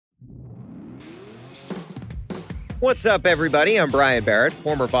What's up, everybody? I'm Brian Barrett,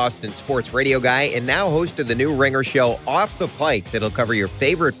 former Boston sports radio guy, and now host of the new Ringer show, Off the Pike, that'll cover your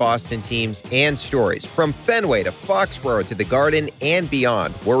favorite Boston teams and stories. From Fenway to Foxborough to the Garden and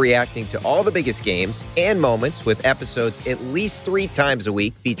beyond, we're reacting to all the biggest games and moments with episodes at least 3 times a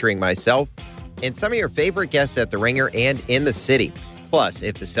week featuring myself and some of your favorite guests at the Ringer and in the city. Plus,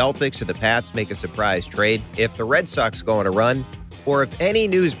 if the Celtics or the Pats make a surprise trade, if the Red Sox go on a run, or if any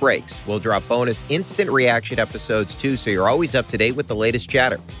news breaks, we'll drop bonus instant reaction episodes too, so you're always up to date with the latest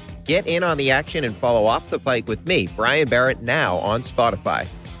chatter. Get in on the action and follow Off the Pike with me, Brian Barrett, now on Spotify.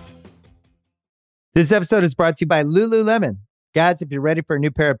 This episode is brought to you by Lululemon. Guys, if you're ready for a new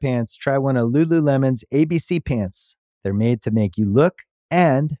pair of pants, try one of Lululemon's ABC pants. They're made to make you look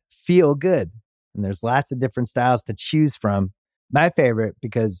and feel good. And there's lots of different styles to choose from. My favorite,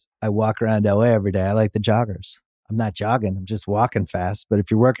 because I walk around LA every day, I like the joggers. I'm not jogging, I'm just walking fast. But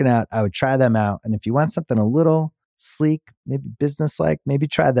if you're working out, I would try them out. And if you want something a little sleek, maybe business-like, maybe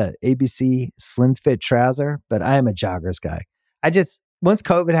try the ABC Slim Fit trouser. But I am a joggers guy. Once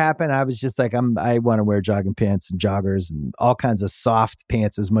COVID happened, I was just like, I want to wear jogging pants and joggers and all kinds of soft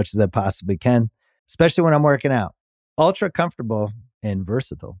pants as much as I possibly can, especially when I'm working out. Ultra comfortable and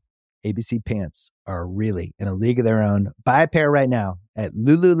versatile. ABC pants are really in a league of their own. Buy a pair right now at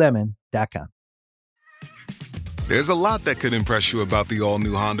lululemon.com. There's a lot that could impress you about the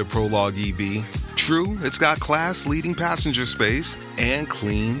all-new Honda Prologue EV. True, it's got class-leading passenger space and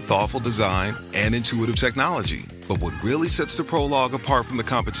clean, thoughtful design and intuitive technology. But what really sets the Prologue apart from the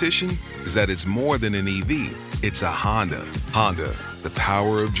competition is that it's more than an EV. It's a Honda. Honda, the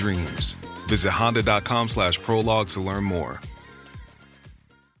power of dreams. Visit honda.com/prologue to learn more.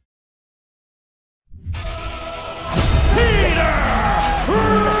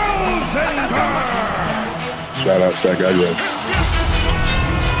 Shout out to that guy, yo.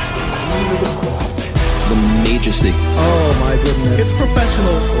 The majesty. Oh my goodness. It's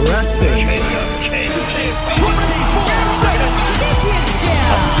professional wrestling.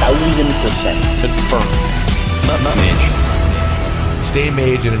 1,000% confirmed. Mage. Stay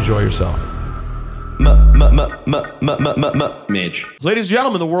mage and enjoy yourself. Mage. Ladies and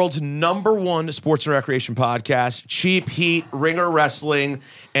gentlemen, the world's #1 sports and recreation podcast, Cheap Heat, Ringer Wrestling.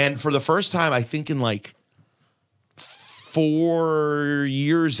 And for the first time, I think in like 4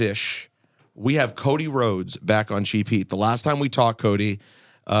 years-ish, we have Cody Rhodes back on Cheap Heat. The last time we talked, Cody,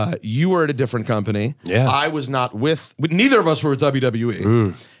 you were at a different company. Yeah. I was not neither of us were with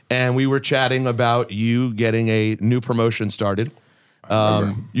WWE. And we were chatting about you getting a new promotion started.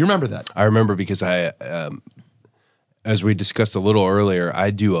 You remember that? I remember because as we discussed a little earlier,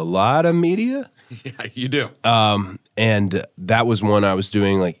 I do a lot of media. Yeah, you do. And that was one I was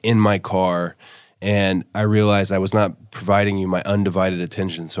doing like in my car. And I realized I was not providing you my undivided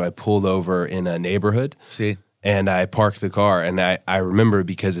attention. So I pulled over in a neighborhood. See? And I parked the car. And I remember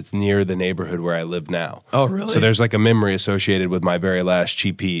because it's near the neighborhood where I live now. Oh, really? So there's like a memory associated with my very last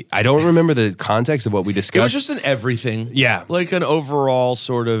Cheap Heat. I don't remember the context of what we discussed. It was just an everything. Yeah. Like an overall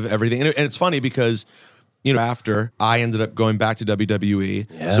sort of everything. And it's funny because, after I ended up going back to WWE.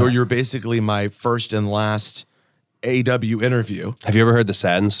 Yeah. So you're basically my first and last AEW interview. Have you ever heard the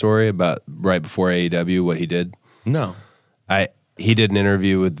Sadden story about right before AEW, what he did? No. He did an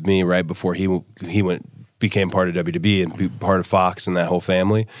interview with me right before he became part of WWE and part of Fox and that whole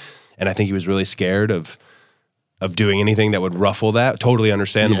family. And I think he was really scared of doing anything that would ruffle that. Totally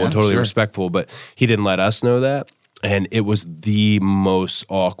understandable, totally respectful, but he didn't let us know that. And it was the most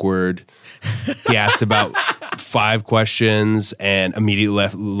awkward. He asked about 5 questions and immediately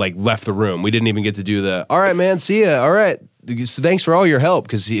left the room. We didn't even get to do all right, man, see ya. All right. So thanks for all your help,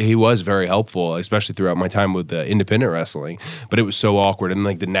 because he was very helpful, especially throughout my time with independent wrestling. But it was so awkward. And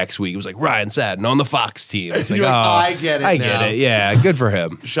like the next week, it was like Ryan Sadden on the Fox team. It's like, I get it. I get it. Yeah, good for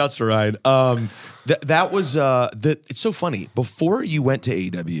him. Shouts to Ryan. That was it's so funny. Before you went to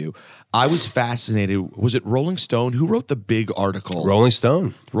AEW, I was fascinated. Was it Rolling Stone? Who wrote the big article? Rolling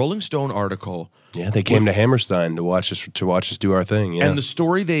Stone article. Yeah, they came to Hammerstein to watch us do our thing. Yeah. And the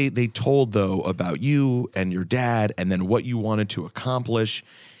story they told though about you and your dad, and then what you wanted to accomplish,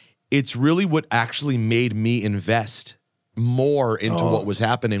 it's really what actually made me invest more into what was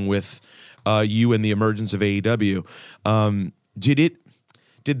happening with you and the emergence of AEW.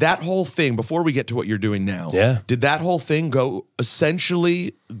 Did that whole thing, before we get to what you're doing now, did that whole thing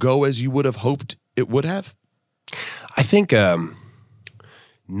essentially go as you would have hoped it would have? I think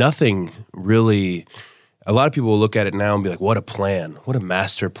nothing really. A lot of people will look at it now and be like, what a plan, what a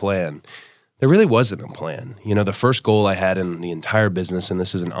master plan. There really wasn't a plan. The first goal I had in the entire business, and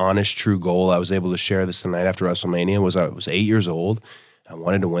this is an honest, true goal, I was able to share this the night after WrestleMania, was I was 8 years old. I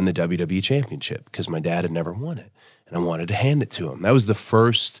wanted to win the WWE Championship because my dad had never won it, and I wanted to hand it to him. That was the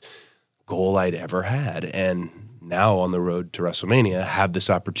first goal I'd ever had, and now on the road to WrestleMania, I have this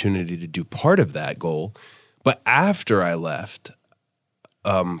opportunity to do part of that goal. But after I left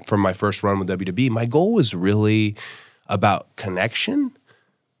from my first run with WWE, my goal was really about connection.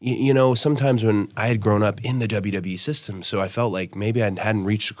 You know, sometimes when I had grown up in the WWE system, so I felt like maybe I hadn't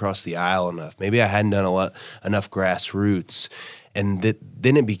reached across the aisle enough. Maybe I hadn't done enough grassroots. And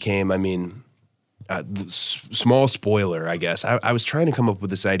then it became, small spoiler, I guess. I was trying to come up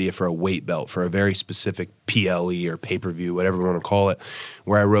with this idea for a weight belt, for a very specific PLE or pay-per-view, whatever we want to call it,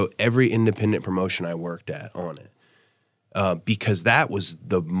 where I wrote every independent promotion I worked at on it. Because that was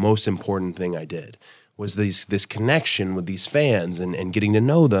the most important thing I did. Was this connection with these fans and getting to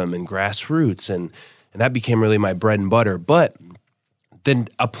know them and grassroots, and that became really my bread and butter. But then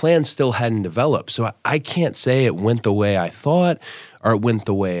a plan still hadn't developed, so I can't say it went the way I thought or it went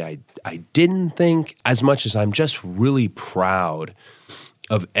the way I didn't think, as much as I'm just really proud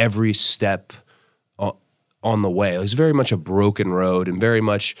of every step on the way. It was very much a broken road, and very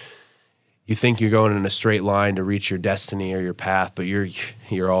much you think you're going in a straight line to reach your destiny or your path, but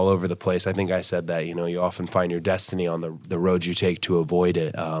you're all over the place. I think I said that, you often find your destiny on the roads you take to avoid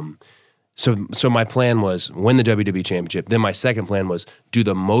it. So my plan was win the WWE Championship. Then my second plan was do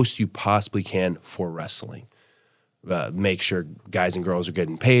the most you possibly can for wrestling. Make sure guys and girls are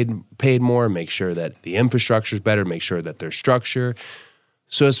getting paid more, make sure that the infrastructure is better, make sure that there's structure.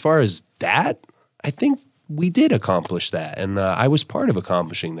 So as far as that, I think we did accomplish that, and I was part of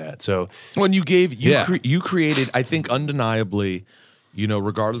accomplishing that. So when you created, I think undeniably,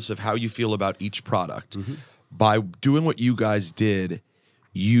 regardless of how you feel about each product, by doing what you guys did,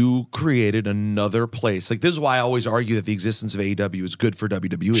 you created another place. Like, this is why I always argue that the existence of AEW is good for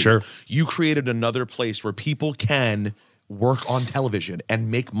WWE. Sure. You created another place where people can work on television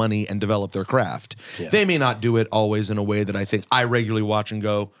and make money and develop their craft. Yeah. They may not do it always in a way that I think I regularly watch and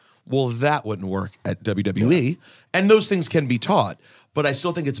go, well, that wouldn't work at WWE. Yeah. And those things can be taught. But I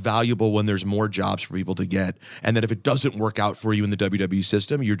still think it's valuable when there's more jobs for people to get, and that if it doesn't work out for you in the WWE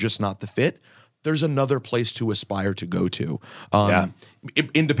system, you're just not the fit, there's another place to aspire to go to,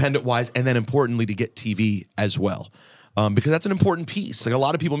 independent-wise, and then importantly to get TV as well. Because that's an important piece. Like, a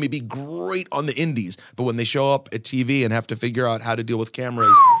lot of people may be great on the indies, but when they show up at TV and have to figure out how to deal with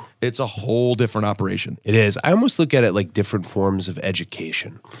cameras, it's a whole different operation. It is. I almost look at it like different forms of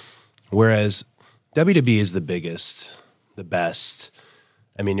education. Whereas WWE is the biggest, the best.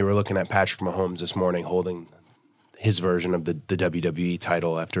 I mean, you were looking at Patrick Mahomes this morning holding his version of the WWE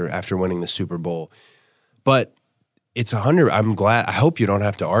title after winning the Super Bowl. But it's 100. I'm glad. I hope you don't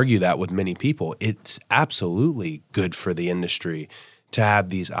have to argue that with many people. It's absolutely good for the industry to have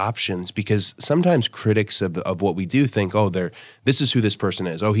these options, because sometimes critics of what we do think, oh, this is who this person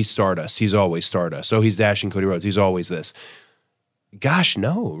is. Oh, he's Stardust. He's always Stardust. Oh, he's Dashing Cody Rhodes. He's always this. Gosh,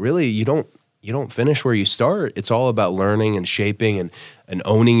 no, really, you don't finish where you start. It's all about learning and shaping and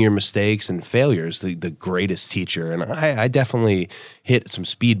owning your mistakes and failures, the greatest teacher. And I definitely hit some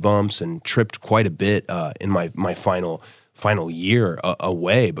speed bumps and tripped quite a bit in my final year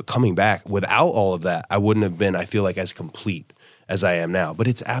away. But coming back, without all of that, I wouldn't have been, I feel like, as complete as I am now. But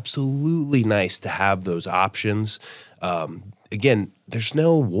it's absolutely nice to have those options. Again, there's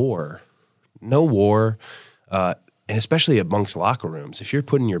no war. And especially amongst locker rooms, if you're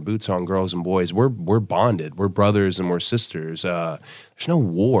putting your boots on girls and boys, we're bonded. We're brothers and we're sisters. There's no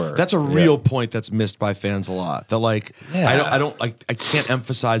war. That's a real point that's missed by fans a lot. That I can't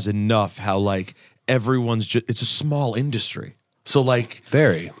emphasize enough how everyone's it's a small industry. So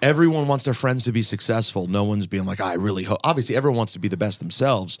everyone wants their friends to be successful. No one's being like, I really hope. Obviously, everyone wants to be the best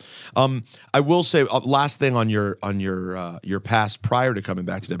themselves. I will say last thing on your past prior to coming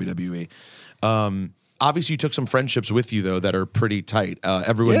back to WWE. Obviously, you took some friendships with you, though, that are pretty tight.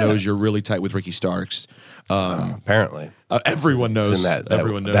 Everyone knows you're really tight with Ricky Starks. Apparently. Everyone knows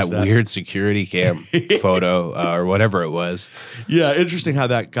everyone knows that weird security cam photo or whatever it was. Yeah, interesting how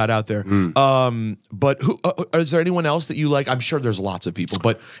that got out there. But is there anyone else that you like? I'm sure there's lots of people,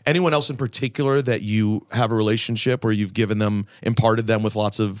 but anyone else in particular that you have a relationship where you've imparted them with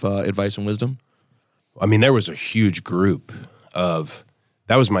lots of advice and wisdom? I mean, there was a huge group of...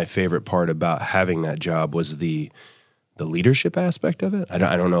 That was my favorite part about having that job, was the leadership aspect of it. I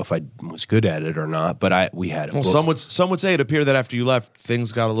don't know if I was good at it or not, but we had. Well, some would say it appeared that after you left,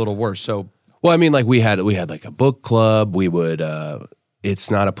 things got a little worse. So, well, I mean, we had like a book club. We would. It's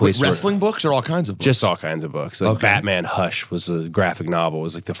not a place. Wrestling books or all kinds of books? Just all kinds of books. Like Batman Hush was a graphic novel.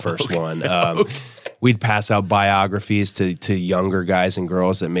 Was like the first one. We'd pass out biographies to younger guys and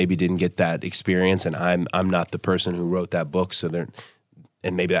girls that maybe didn't get that experience, and I'm not the person who wrote that book, so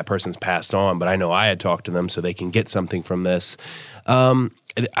and maybe that person's passed on, but I know I had talked to them so they can get something from this.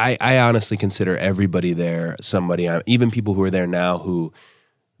 I honestly consider everybody there somebody, even people who are there now who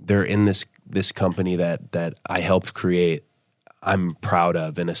they're in this company that I helped create, I'm proud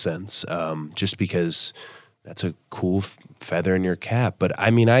of in a sense, just because that's a cool feather in your cap. But I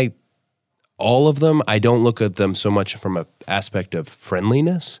mean, all of them, I don't look at them so much from an aspect of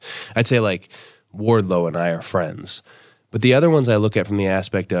friendliness. I'd say like Wardlow and I are friends. But the other ones I look at from the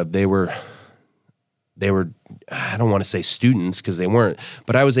aspect of they were I don't want to say students because they weren't,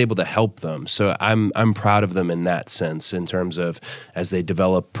 but I was able to help them. So I'm proud of them in that sense, in terms of as they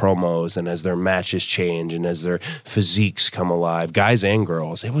develop promos and as their matches change and as their physiques come alive, guys and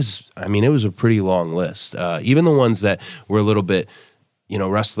girls. It was a pretty long list. Even the ones that were a little bit,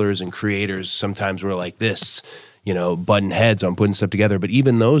 wrestlers and creators sometimes were like this, button heads on putting stuff together. But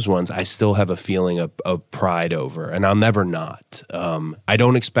even those ones, I still have a feeling of pride over, and I'll never not. I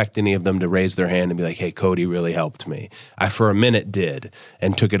don't expect any of them to raise their hand and be like, hey, Cody really helped me. I, for a minute, did,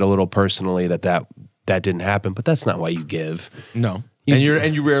 and took it a little personally that didn't happen, but that's not why you give. No.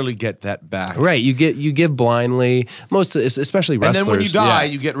 You rarely get that back. Right. You give blindly, especially wrestlers. And then when you die,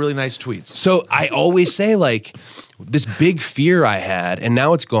 you get really nice tweets. So I always say, like, this big fear I had, and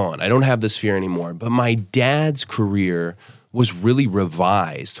now it's gone. I don't have this fear anymore. But my dad's career was really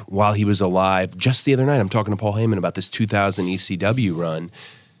revised while he was alive. Just the other night, I'm talking to Paul Heyman about this 2000 ECW run.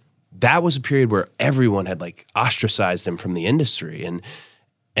 That was a period where everyone had like ostracized him from the industry,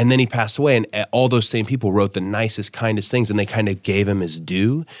 and then he passed away, and all those same people wrote the nicest, kindest things, and they kind of gave him his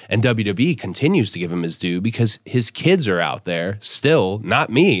due. And WWE continues to give him his due because his kids are out there still, not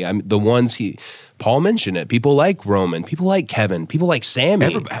me. I'm the ones Paul mentioned it. People like Roman, people like Kevin, people like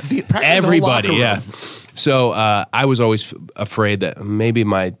Sammy. Everybody, yeah. So I was always afraid that maybe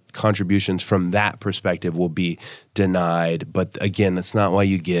my contributions from that perspective will be denied. But again, that's not why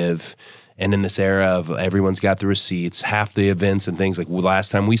you give. And in this era of everyone's got the receipts, half the events and things, like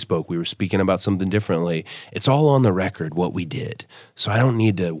last time we spoke, we were speaking about something differently. It's all on the record what we did. So I don't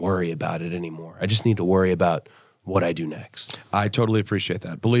need to worry about it anymore. I just need to worry about what I do next. I totally appreciate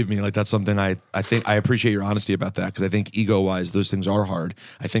that. Believe me, like that's something I think I appreciate your honesty about that, because I think ego-wise, those things are hard.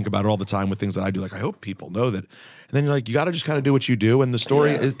 I think about it all the time with things that I do. Like, I hope people know that. And then you're like, you got to just kind of do what you do. And the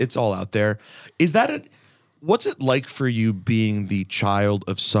story, it's all out there. What's it like for you being the child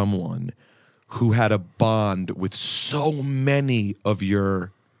of someone who had a bond with so many of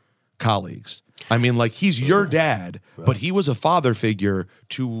your colleagues? I mean, like, he's your dad, but he was a father figure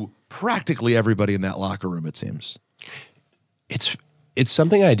to practically everybody in that locker room, it seems. It's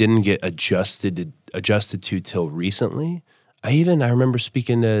something I didn't get adjusted to till recently. I remember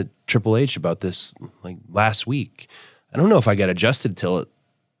speaking to Triple H about this like last week. I don't know if I got adjusted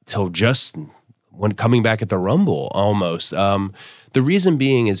till just when coming back at the Rumble almost. The reason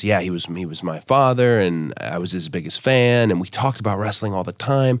being is, he was my father, and I was his biggest fan, and we talked about wrestling all the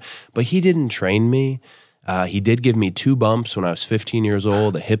time, but he didn't train me. He did give me 2 bumps when I was 15 years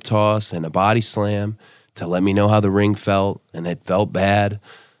old, a hip toss and a body slam, to let me know how the ring felt, and it felt bad.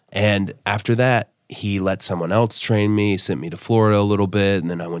 And after that, he let someone else train me, sent me to Florida a little bit, and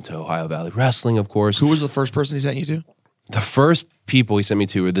then I went to Ohio Valley Wrestling, of course. Who was the first person he sent you to? The first people he sent me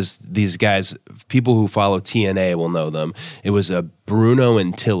to were these guys. People who follow TNA will know them. It was Bruno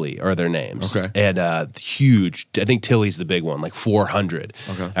and Tilly are their names. Okay. And huge. I think Tilly's the big one, like 400.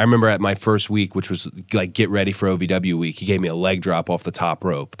 Okay. I remember at my first week, which was like get ready for OVW week, he gave me a leg drop off the top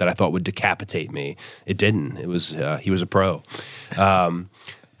rope that I thought would decapitate me. It didn't. It was he was a pro.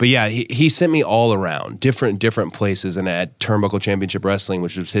 But yeah, he sent me all around, different places. And at Turnbuckle Championship Wrestling,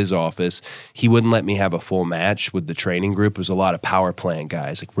 which was his office, he wouldn't let me have a full match with the training group. It was a lot of power plant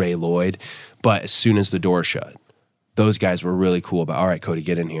guys like Ray Lloyd. But as soon as the door shut, those guys were really cool about, all right, Cody,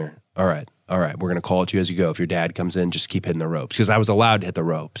 get in here. All right, we're going to call it to you as you go. If your dad comes in, just keep hitting the ropes. Because I was allowed to hit the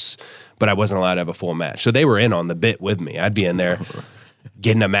ropes, but I wasn't allowed to have a full match. So they were in on the bit with me. I'd be in there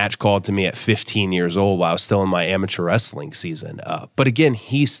getting a match called to me at 15 years old while I was still in my amateur wrestling season. But again,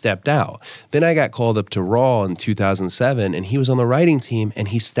 he stepped out. Then I got called up to Raw in 2007, and he was on the writing team, and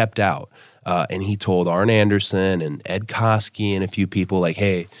he stepped out. And he told Arn Anderson and Ed Koskey and a few people, like,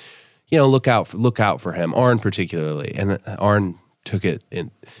 hey, look out for him, Arn particularly. And Arn took it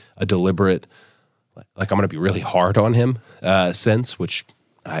in a deliberate, like, I'm going to be really hard on him sense, which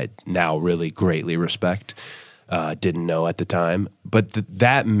I now really greatly respect. Didn't know at the time, but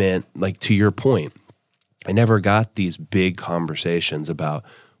that meant, like, to your point, I never got these big conversations about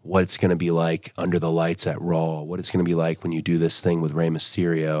what it's going to be like under the lights at Raw, what it's going to be like when you do this thing with Rey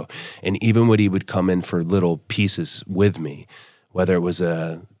Mysterio. And even when he would come in for little pieces with me, whether it was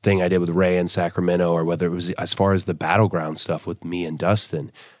a thing I did with Ray in Sacramento or whether it was as far as the battleground stuff with me and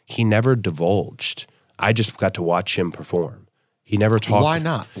Dustin, he never divulged. I just got to watch him perform. He never talked. Why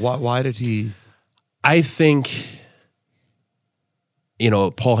not? Why did he? I think,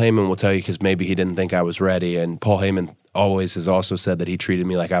 Paul Heyman will tell you because maybe he didn't think I was ready. And Paul Heyman always has also said that he treated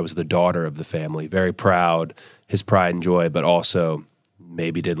me like I was the daughter of the family. Very proud, his pride and joy, but also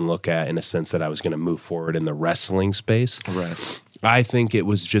maybe didn't look at in a sense that I was going to move forward in the wrestling space. Right. I think it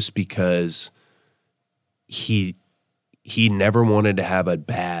was just because he never wanted to have a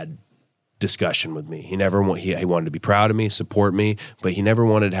bad discussion with me. He wanted to be proud of me, support me, but he never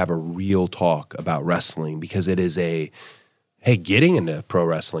wanted to have a real talk about wrestling because it is getting into pro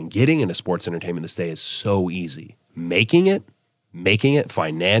wrestling, getting into sports entertainment this day is so easy. Making it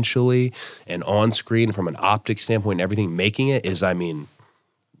financially and on screen from an optics standpoint and everything, making it is,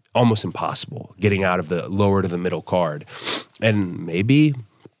 almost impossible getting out of the lower to the middle card. And maybe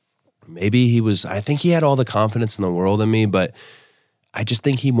I think he had all the confidence in the world in me, but I just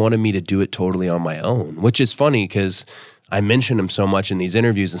think he wanted me to do it totally on my own, which is funny because I mention him so much in these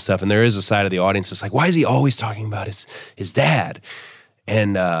interviews and stuff. And there is a side of the audience that's like, why is he always talking about his dad?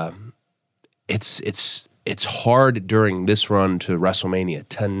 And it's hard during this run to WrestleMania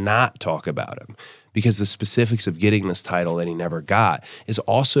to not talk about him because the specifics of getting this title that he never got is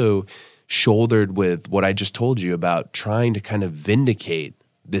also shouldered with what I just told you about trying to kind of vindicate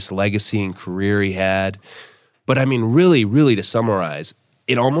this legacy and career he had. But really, really to summarize,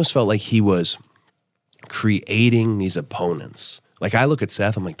 it almost felt like he was creating these opponents. Like I look at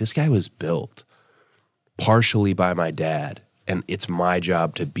Seth, I'm like, this guy was built partially by my dad, and it's my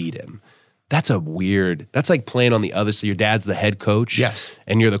job to beat him. That's like playing on the other side. Your dad's the head coach, yes,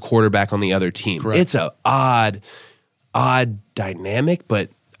 and you're the quarterback on the other team. Correct. It's a odd dynamic,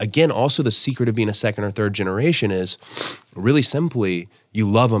 but again, also the secret of being a second or third generation is really simply, you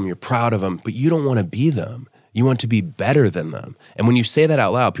love them, you're proud of them, but you don't want to be them. You want to be better than them. And when you say that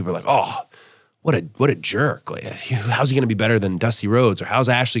out loud, people are like, oh, what a jerk. Like, how's he going to be better than Dusty Rhodes? Or how's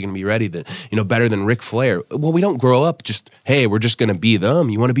Ashley going to be better than Ric Flair? Well, we don't grow up just, hey, we're just going to be them.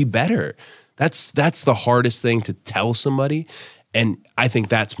 You want to be better. That's the hardest thing to tell somebody. And I think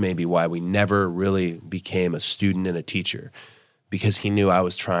that's maybe why we never really became a student and a teacher, because he knew I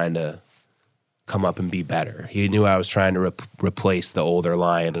was trying to come up and be better. He knew I was trying to replace the older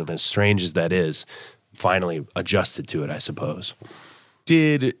lion. And as strange as that is, finally adjusted to it, I suppose.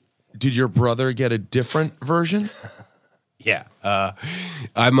 Did your brother get a different version? Yeah,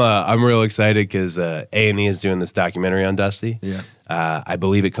 I'm real excited because A&E is doing this documentary on Dusty. Yeah, I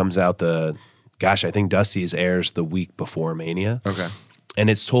believe it comes out I think Dusty's airs the week before Mania. Okay,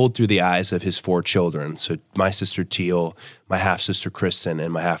 and it's told through the eyes of his 4 children. So my sister Teal, my half sister Kristen,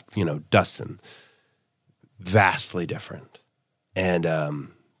 and my half Dustin. Vastly different, and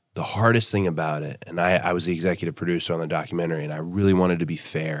the hardest thing about it, and I was the executive producer on the documentary, and I really wanted to be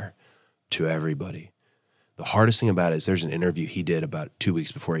fair to everybody. The hardest thing about it is there's an interview he did about 2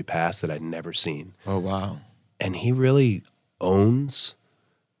 weeks before he passed that I'd never seen. Oh, wow. And he really owns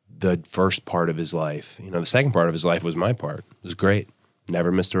the first part of his life. The second part of his life was my part. It was great.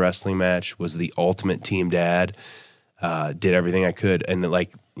 Never missed a wrestling match, was the ultimate team dad, did everything I could, and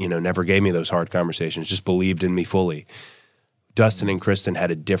never gave me those hard conversations, just believed in me fully. Dustin and Kristen had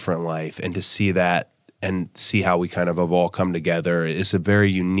a different life, and to see that and see how we kind of have all come together is a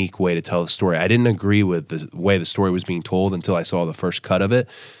very unique way to tell the story. I didn't agree with the way the story was being told until I saw the first cut of it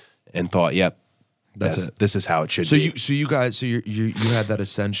and thought, yep, that's it. This is how it should be. You had that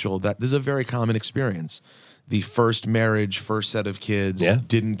essential, that this is a very common experience. The first marriage, first set of kids,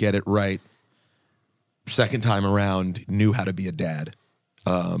 didn't get it right. Second time around, knew how to be a dad.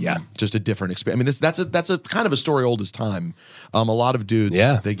 Just a different experience. That's a kind of a story old as time. A lot of dudes,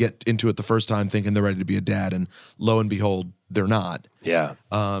 they get into it the first time thinking they're ready to be a dad, and lo and behold, they're not. Yeah.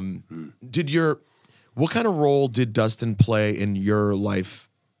 What kind of role did Dustin play in your life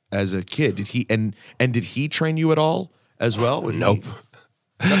as a kid? Did he train you at all as well? Nope.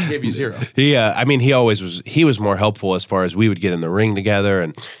 That gave you 0. He was more helpful as far as we would get in the ring together,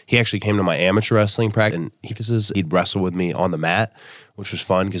 and he actually came to my amateur wrestling practice, and he'd wrestle with me on the mat, which was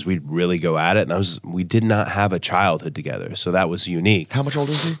fun because we'd really go at it. And we did not have a childhood together, so that was unique. How much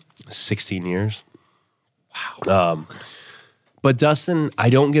older is he? 16 years. Wow. But Dustin,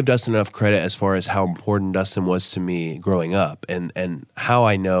 I don't give Dustin enough credit as far as how important Dustin was to me growing up, and how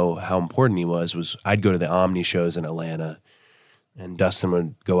I know how important he was I'd go to the Omni shows in Atlanta, and Dustin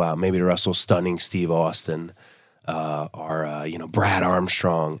would go out maybe to wrestle Stunning Steve Austin, or Brad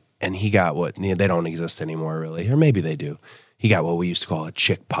Armstrong, and he got they don't exist anymore really, or maybe they do. He got what we used to call a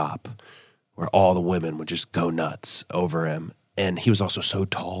chick pop, where all the women would just go nuts over him. and he was also so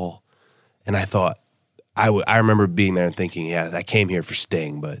tall. And I thought, I remember being there and thinking, yeah, I came here for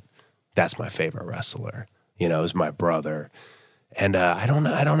Sting, but that's my favorite wrestler. You know, it was my brother. And I don't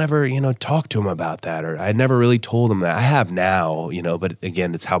ever, talk to him about that, or I never really told him that. I have now, but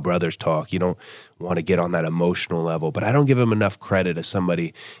again, it's how brothers talk. You don't want to get on that emotional level, but I don't give him enough credit as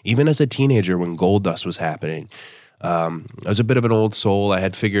somebody, even as a teenager when Goldust was happening. I was a bit of an old soul. I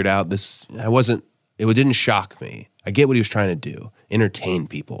had figured out this. It didn't shock me. I get what he was trying to do, entertain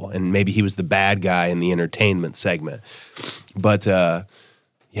people, and maybe he was the bad guy in the entertainment segment. But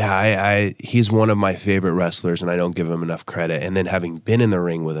he's one of my favorite wrestlers, and I don't give him enough credit. And then having been in the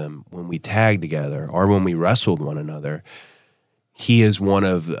ring with him when we tagged together or when we wrestled one another, he is one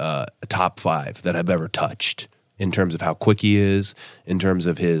of top 5 that I've ever touched in terms of how quick he is, in terms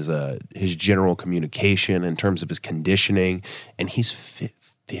of his general communication, in terms of his conditioning, and he's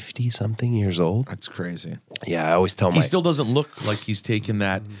 50-something years old. That's crazy. Yeah, I always tell he still doesn't look like he's taken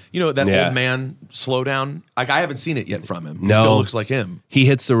that, old man slowdown. Like, I haven't seen it yet from him. He still looks like him. He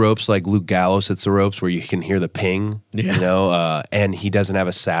hits the ropes like Luke Gallows hits the ropes, where you can hear the ping, and he doesn't have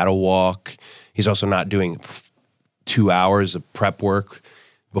a saddle walk. He's also not doing 2 hours of prep work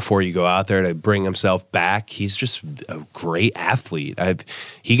before you go out there to bring himself back. He's just a great athlete.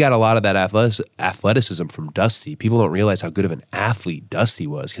 He got a lot of that athleticism from Dusty. People don't realize how good of an athlete Dusty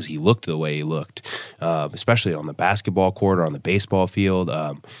was because he looked the way he looked, especially on the basketball court or on the baseball field.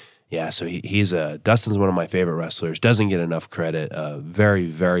 So he's Dustin's one of my favorite wrestlers. Doesn't get enough credit. Very,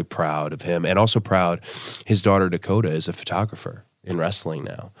 very proud of him, and also proud his daughter Dakota is a photographer in wrestling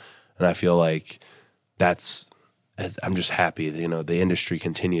now, and I feel like I'm just happy, the industry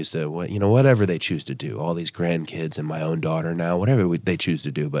continues to, whatever they choose to do, all these grandkids and my own daughter now, whatever they choose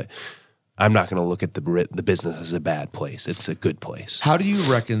to do. But I'm not going to look at the business as a bad place. It's a good place. How do you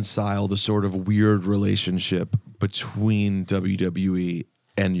reconcile the sort of weird relationship between WWE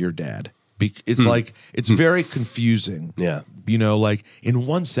and your dad? It's like, it's very confusing. Yeah. In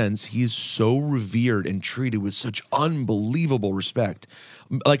one sense, he's so revered and treated with such unbelievable respect.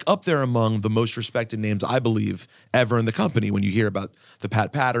 Like, up there among the most respected names, I believe, ever in the company. When you hear about the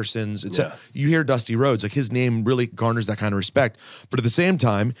Pat Pattersons, you hear Dusty Rhodes, like, his name really garners that kind of respect. But at the same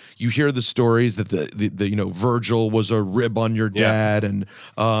time, you hear the stories that the Virgil was a rib on your dad, and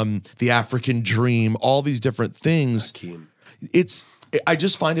the African Dream, all these different things. I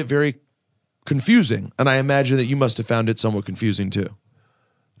just find it very confusing, and I imagine that you must have found it somewhat confusing too.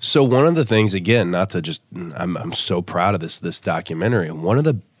 So one of the things, again, I'm so proud of this documentary, and one of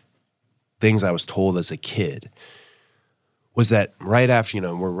the things I was told as a kid was that right after,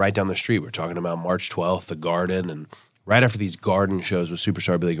 we're right down the street, we're talking about March 12th, the Garden, and right after these Garden shows with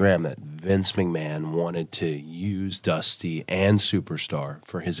Superstar Billy Graham, that Vince McMahon wanted to use Dusty and Superstar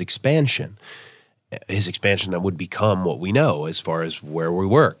for his expansion that would become what we know as far as where we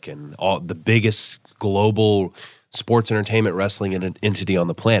work and all the biggest global sports entertainment wrestling entity on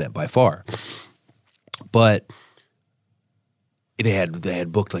the planet by far. But they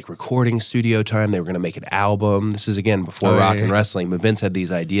had booked like recording studio time. They were going to make an album. This is again before rock and wrestling, but Vince had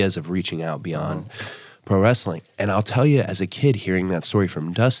these ideas of reaching out beyond pro wrestling. And I'll tell you, as a kid hearing that story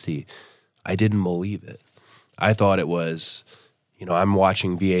from Dusty, I didn't believe it. I thought it was, I'm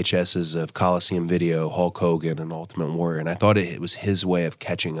watching VHSs of Coliseum Video, Hulk Hogan, and Ultimate Warrior, and I thought it was his way of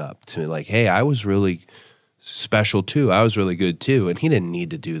catching up to like, hey, I was really special too. I was really good too. And he didn't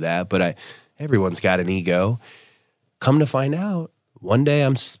need to do that, but everyone's got an ego. Come to find out, one day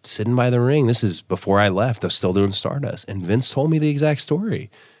I'm sitting by the ring. This is before I left. I was still doing Stardust. And Vince told me the exact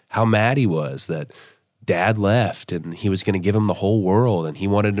story, how mad he was that Dad left and he was going to give him the whole world and he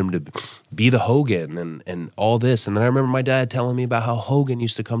wanted him to be the Hogan and all this. And then I remember my dad telling me about how Hogan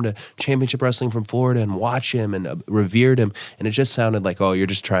used to come to Championship Wrestling from Florida and watch him and revered him. And it just sounded like, oh, you're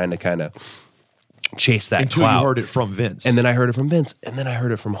just trying to kind of chase that until clout. You heard it from Vince. And then I heard it from Vince. And then I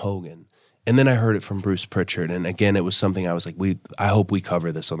heard it from Hogan. And then I heard it from Bruce Pritchard. And again, it was something I was like, I hope we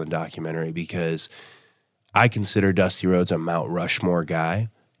cover this on the documentary because I consider Dusty Rhodes a Mount Rushmore guy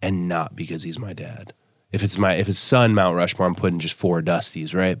and not because he's my dad. If his son Mount Rushmore, I'm putting just 4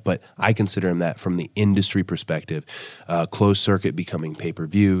 Dusties, right? But I consider him that from the industry perspective. Closed circuit becoming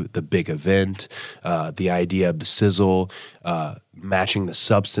pay-per-view, the big event, the idea of the sizzle, matching the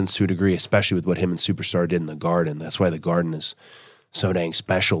substance to a degree, especially with what him and Superstar did in the Garden. That's why the Garden is so dang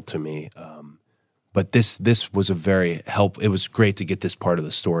special to me. But this was it was great to get this part of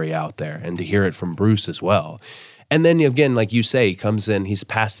the story out there and to hear it from Bruce as well. And then again, like you say, he comes in, he's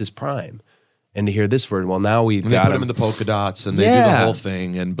past his prime. And to hear this version, well, now we've And got they put him in the polka dots and they do the Yeah. whole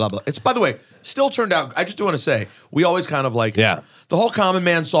thing and blah, blah. It's, by the way, still turned out, I just do want to say, we always kind of like, Yeah. the whole Common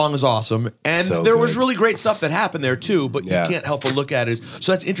Man song is awesome. And So there was good. really great stuff that happened there too, but Yeah. you can't help but look at it.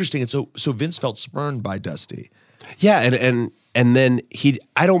 So that's interesting. And so Vince felt spurned by Dusty. Yeah, and then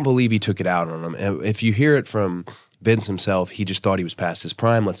I don't believe he took it out on him. And if you hear it from Vince himself, he just thought he was past his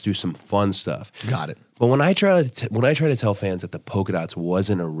prime. Let's do some fun stuff. Got it. But when I try to tell fans that the polka dots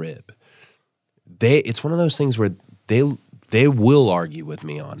wasn't a rib, it's one of those things where they will argue with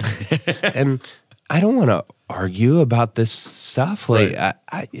me on it. And I don't want to argue about this stuff. Like,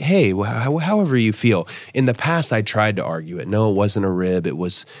 Right. hey, however you feel. In the past, I tried to argue it. No, it wasn't a rib. It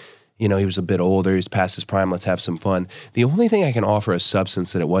was, he was a bit older. He's past his prime. Let's have some fun. The only thing I can offer as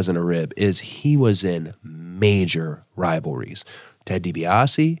substance that it wasn't a rib is he was in major rivalries. Ted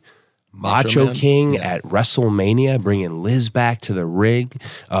DiBiase, Macho Man. King Yeah. at WrestleMania, bringing Liz back to the ring,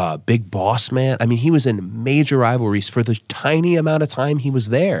 Big Boss Man. I mean, he was in major rivalries for the tiny amount of time he was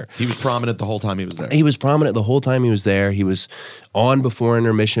there. He was prominent the whole time he was there. He was prominent the whole time he was there. He was on before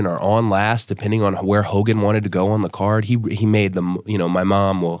intermission or on last, depending on where Hogan wanted to go on the card. He made them, my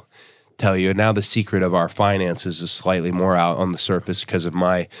mom will tell you. And now the secret of our finances is slightly more out on the surface because of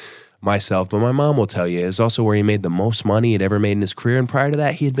myself, but my mom will tell you is also where he made the most money he'd ever made in his career. And prior to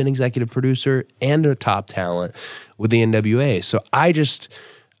that, he had been executive producer and a top talent with the NWA. So I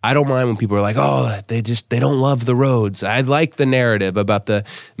don't mind when people are like, oh, they don't love the Rhodes. I like the narrative about the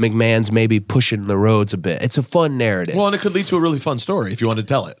McMahons maybe pushing the Rhodes a bit. It's a fun narrative. Well, and it could lead to a really fun story if you want to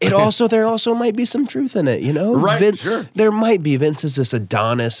tell it. There also might be some truth in it, Right, sure. There might be. Vince is this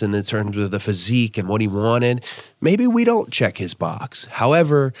Adonis in terms of the physique and what he wanted. Maybe we don't check his box.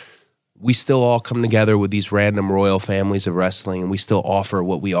 However, we still all come together with these random royal families of wrestling, and we still offer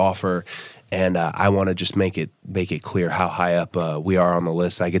what we offer. And I want to just make it clear how high up we are on the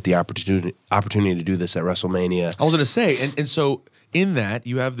list. I get the opportunity to do this at WrestleMania. I was going to say, and so in that,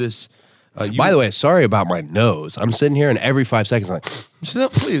 you have this... By the way, sorry about my nose. I'm sitting here, and every 5 seconds, I'm like, No,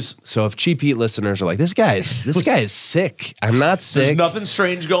 please. So if Cheap Heat listeners are like, this guy is sick. I'm not sick. There's nothing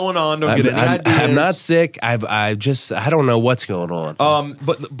strange going on. Don't get any ideas. I'm not sick. I don't know what's going on.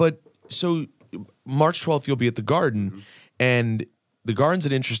 But so March 12th, you'll be at the Garden, and the Garden's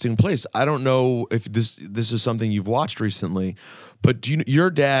an interesting place. I don't know if this is something you've watched recently, but your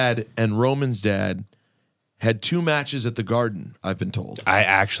dad and Roman's dad had 2 matches at the Garden, I've been told. I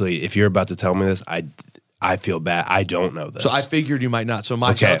actually, if you're about to tell me this, I feel bad. I don't know this. So I figured you might not. So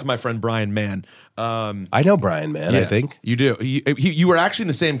shout out to my friend Brian Mann. I know Brian Mann, I think. You do. You were actually in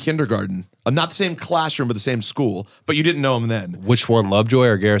the same kindergarten. Not the same classroom, but the same school. But you didn't know him then. Which one, Lovejoy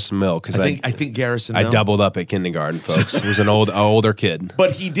or Garrison Mill? Because I think Garrison Mill. I doubled up at kindergarten, folks. It was an older kid.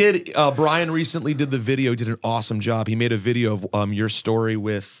 But he did, Brian recently did the video. He did an awesome job. He made a video of your story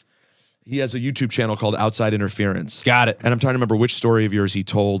with... He has a YouTube channel called Outside Interference. Got it. And I'm trying to remember which story of yours he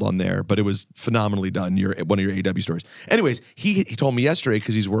told on there, but it was phenomenally done, one of your AEW stories. Anyways, he told me yesterday,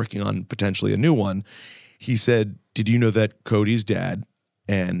 because he's working on potentially a new one, he said, did you know that Cody's dad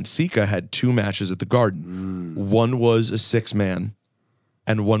and Sika had 2 matches at the Garden? One was a 6-man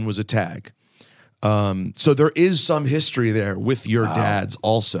and one was a tag. So there is some history there with your dads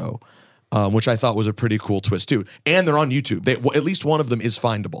also, which I thought was a pretty cool twist too. And they're on YouTube. At least one of them is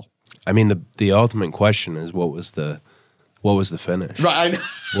findable. I mean, the ultimate question is what was the finish? Right,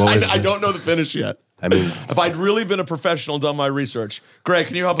 I don't know the finish yet. I mean, if I'd really been a professional and done my research, Greg,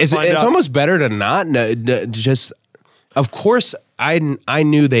 can you help us find out? It's almost better to not know. Just, of course, I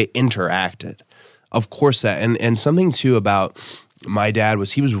knew they interacted. Of course that, and something too about my dad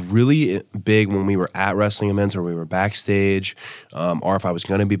was he was really big when we were at wrestling events or we were backstage, or if I was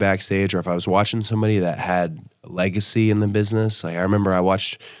going to be backstage or if I was watching somebody that had legacy in the business. Like I remember I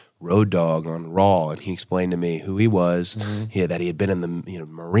watched Road Dogg on Raw, and he explained to me who he was, that he had been in the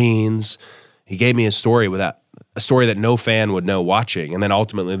Marines. He gave me a story that no fan would know watching, and then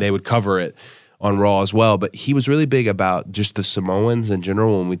ultimately they would cover it on Raw as well. But he was really big about just the Samoans in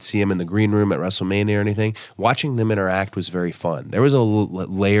general. When we'd see him in the green room at WrestleMania or anything, watching them interact was very fun. There was a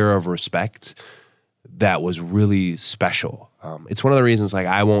layer of respect that was really special. It's one of the reasons like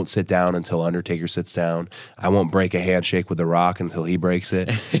I won't sit down until Undertaker sits down. I won't break a handshake with The Rock until he breaks it.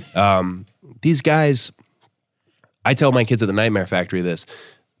 These guys, I tell my kids at the Nightmare Factory this,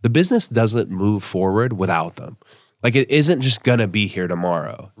 the business doesn't move forward without them. Like it isn't just gonna be here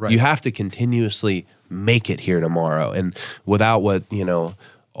tomorrow. Right. You have to continuously make it here tomorrow. And without what,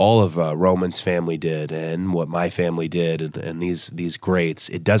 all of Roman's family did and what my family did and these greats,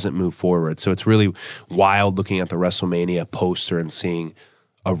 it doesn't move forward. So it's really wild looking at the WrestleMania poster and seeing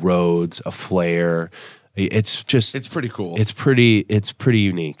a Rhodes, a Flair. It's pretty cool. It's pretty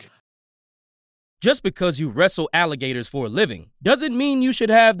unique. Just because you wrestle alligators for a living doesn't mean you should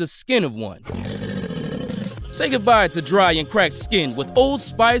have the skin of one. Say goodbye to dry and cracked skin with Old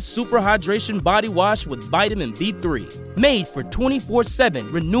Spice Super Hydration Body Wash with Vitamin B3. Made for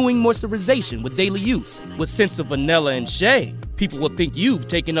 24/7 renewing moisturization with daily use. With scents of vanilla and shea, people will think you've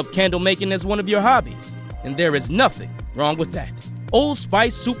taken up candle making as one of your hobbies. And there is nothing wrong with that. Old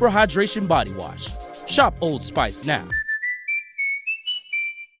Spice Super Hydration Body Wash. Shop Old Spice now.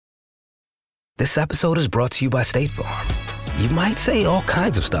 This episode is brought to you by State Farm. You might say all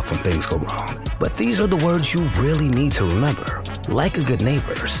kinds of stuff when things go wrong, but these are the words you really need to remember. Like a good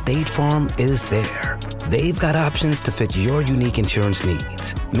neighbor, State Farm is there. They've got options to fit your unique insurance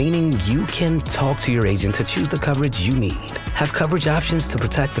needs, meaning you can talk to your agent to choose the coverage you need. Have coverage options to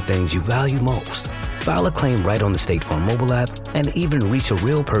protect the things you value most. File a claim right on the State Farm mobile app and even reach a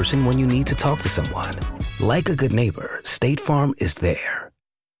real person when you need to talk to someone. Like a good neighbor, State Farm is there.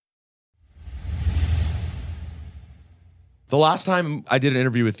 The last time I did an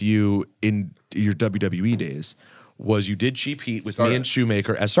interview with you in your WWE days was you did Cheap Heat with me and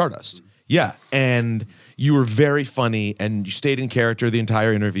Shoemaker as Stardust. Yeah, and you were very funny, and you stayed in character the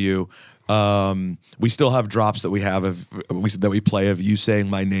entire interview. We still have drops that we play of you saying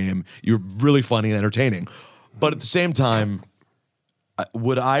my name. You're really funny and entertaining, but at the same time,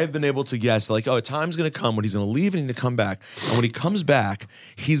 would I have been able to guess like, oh, a time's going to come when he's going to leave and he's going to come back, and when he comes back,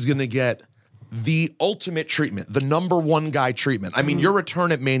 he's going to get the ultimate treatment, the number one guy treatment. I mean, your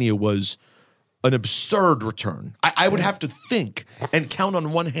return at Mania was an absurd return. I would have to think and count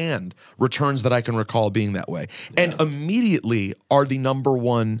on one hand returns that I can recall being that way. Yeah. And immediately are the number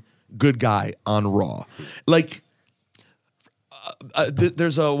one good guy on Raw. Like,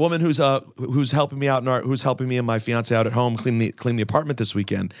 there's a woman who's helping me out who's helping me and my fiance out at home clean the apartment this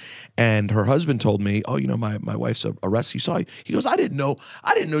weekend, and her husband told me, oh, you know, my wife's a wrestler. You saw you. He goes, I didn't know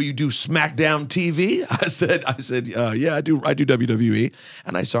you do SmackDown TV. I said, yeah, I do WWE.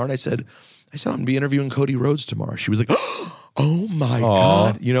 And I saw her and I said, I'm gonna be interviewing Cody Rhodes tomorrow. She was like, oh my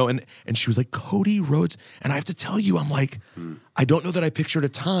God, you know, and she was like, Cody Rhodes. And I have to tell you, I'm like, I don't know that I pictured a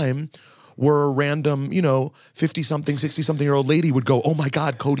time where a random, 50-something, 60-something-year-old lady would go, oh my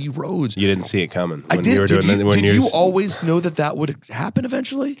God, Cody Rhodes. You didn't see it coming. I did. Did you always know that would happen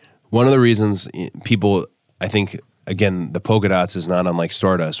eventually? One of the reasons people, I think, again, the polka dots is not unlike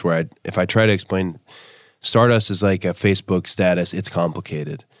Stardust, where if I try to explain, Stardust is like a Facebook status, it's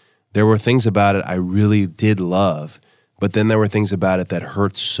complicated. There were things about it I really did love, but then there were things about it that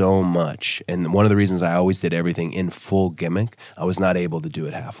hurt so much. And one of the reasons I always did everything in full gimmick, I was not able to do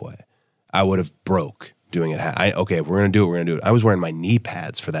it halfway. I would have broke doing it. Okay, if we're gonna do it. I was wearing my knee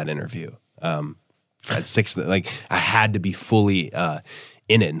pads for that interview. At 6, like I had to be fully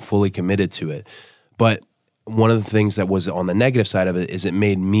in it and fully committed to it. But one of the things that was on the negative side of it is it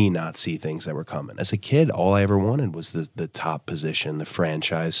made me not see things that were coming. As a kid, all I ever wanted was the top position, the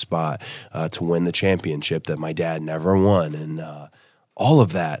franchise spot, to win the championship that my dad never won, and all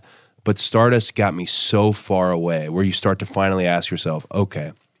of that. But Stardust got me so far away where you start to finally ask yourself,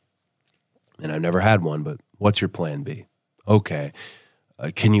 okay, and I've never had one, but what's your plan B? Okay.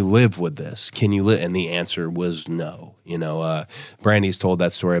 Can you live with this? Can you live? And the answer was no. Brandy's told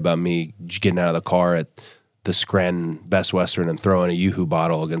that story about me getting out of the car at the Scranton Best Western and throwing a Yoo-Hoo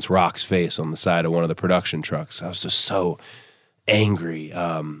bottle against Rock's face on the side of one of the production trucks. I was just so angry.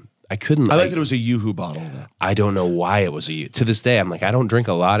 I couldn't. I like that it was a Yoo-Hoo bottle. I don't know why it was a Yoo-Hoo. To this day, I'm like, I don't drink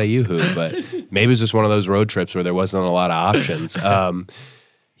a lot of Yoo-Hoo, but maybe it was just one of those road trips where there wasn't a lot of options.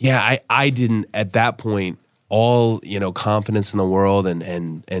 Yeah, I didn't at that point all confidence in the world,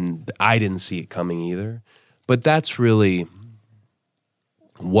 and I didn't see it coming either. But that's really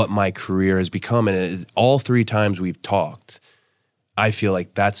what my career has become, and all 3 times we've talked, I feel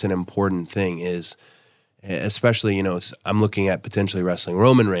like that's an important thing. Is especially I'm looking at potentially wrestling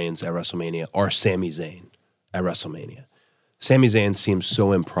Roman Reigns at WrestleMania or Sami Zayn at WrestleMania. Sami Zayn seems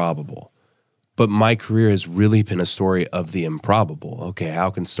so improbable. But my career has really been a story of the improbable. Okay,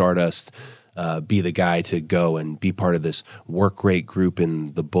 how can Stardust be the guy to go and be part of this work rate group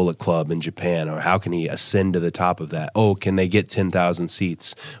in the Bullet Club in Japan? Or how can he ascend to the top of that? Oh, can they get 10,000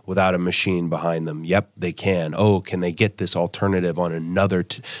 seats without a machine behind them? Yep, they can. Oh, can they get this alternative on another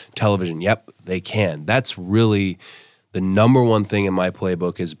television? Yep, they can. That's really the number one thing in my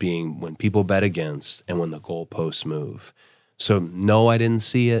playbook, is being when people bet against and when the goalposts move. So no, I didn't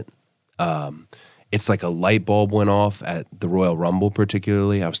see it. It's like a light bulb went off at the Royal Rumble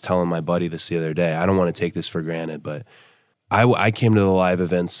particularly. I was telling my buddy this the other day. I don't want to take this for granted, but I came to the live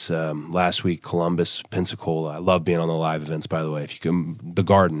events last week, Columbus, Pensacola. I love being on the live events, by the way. If you come, the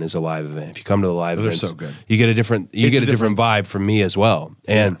Garden is a live event. If you come to the live events, so good. You get a different vibe from me as well.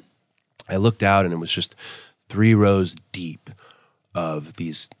 And I looked out and it was just 3 rows deep of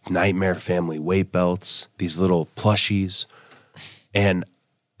these Nightmare Family weight belts, these little plushies. And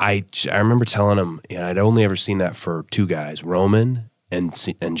I remember telling him, I'd only ever seen that for 2 guys, Roman and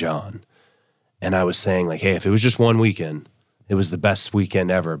John. And I was saying, like, hey, if it was just one weekend, it was the best weekend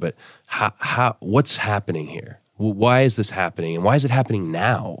ever. But what's happening here? Why is this happening? And why is it happening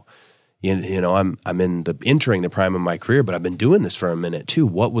now? You know, I'm entering the prime of my career, but I've been doing this for a minute too.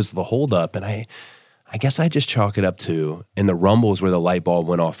 What was the holdup? And I guess I just chalk it up to, in the Rumble is where the light bulb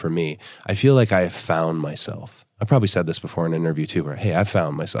went off for me. I feel like I have found myself. I probably said this before in an interview too, where, hey, I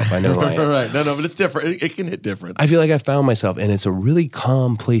found myself. I know who I am. Right. No, but it's different. It can hit different. I feel like I found myself, and it's a really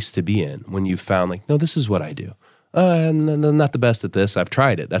calm place to be in when you found, like, no, this is what I do. I'm not the best at this. I've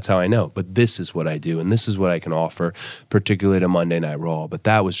tried it. That's how I know. But this is what I do, and this is what I can offer, particularly to Monday Night Raw. But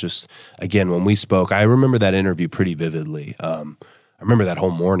that was just, again, when we spoke, I remember that interview pretty vividly. I remember that whole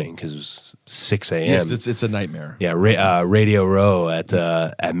morning because it was 6 a.m. Yeah, it's a nightmare. Yeah, Radio Row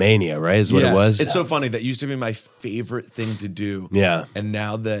at Mania, right, is what it was? It's so funny. That used to be my favorite thing to do. Yeah. And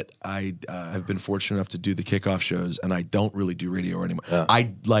now that I have been fortunate enough to do the kickoff shows, and I don't really do radio anymore,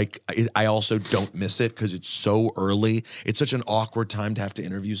 I also don't miss it because it's so early. It's such an awkward time to have to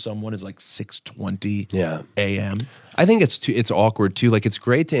interview someone. It's like 6:20 a.m. I think it's awkward too. Like, it's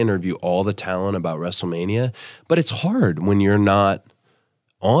great to interview all the talent about WrestleMania, but it's hard when you're not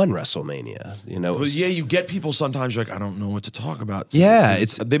on WrestleMania, you know. Well, yeah, you get people sometimes you're like, I don't know what to talk about. Yeah,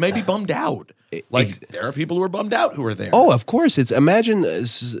 they may be bummed out. There are people who are bummed out who are there. Oh, of course. Imagine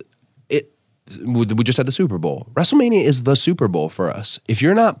this. We just had the Super Bowl. WrestleMania is the Super Bowl for us. If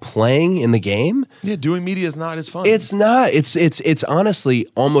you're not playing in the game, doing media is not as fun. It's not. It's honestly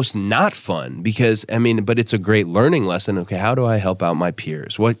almost not fun because but it's a great learning lesson. Okay, how do I help out my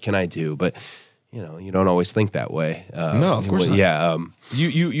peers? What can I do? But you don't always think that way. No, of course not. Yeah.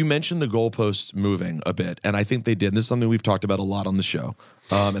 You mentioned the goalposts moving a bit, and I think they did. This is something we've talked about a lot on the show,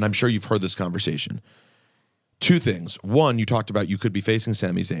 and I'm sure you've heard this conversation. 2 things. One, you talked about you could be facing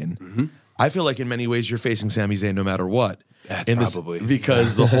Sami Zayn. Mm-hmm. I feel like in many ways you're facing Sami Zayn no matter what. Probably.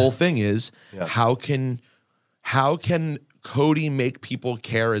 Because the whole thing is, how can Cody make people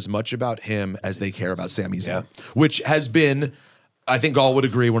care as much about him as they care about Sami Zayn? Which has been, I think all would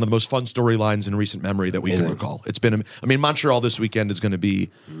agree, one of the most fun storylines in recent memory that we can recall. It's been, Montreal this weekend is going to be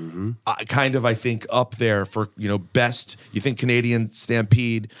kind of, I think, up there for, best. You think Canadian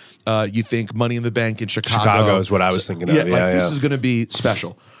Stampede, you think Money in the Bank in Chicago. Chicago is what I was thinking of. This is going to be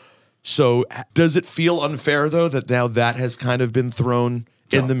special. So does it feel unfair, though, that now that has kind of been thrown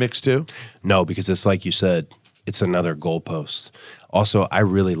in the mix, too? No, because it's like you said, it's another goalpost. Also, I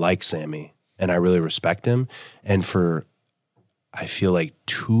really like Sami, and I really respect him. And for, I feel like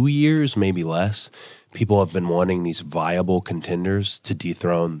 2 years, maybe less, people have been wanting these viable contenders to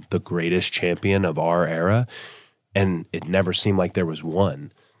dethrone the greatest champion of our era, and it never seemed like there was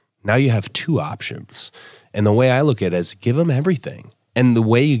one. Now you have 2 options. And the way I look at it is give him everything. And the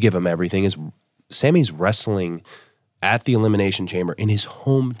way you give him everything is Sami's wrestling at the Elimination Chamber in his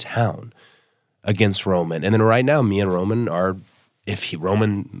hometown against Roman. And then right now, me and Roman are, if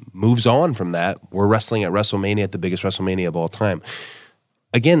Roman moves on from that, we're wrestling at WrestleMania, at the biggest WrestleMania of all time.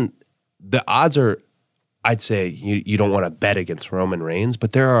 Again, the odds are, I'd say you don't want to bet against Roman Reigns,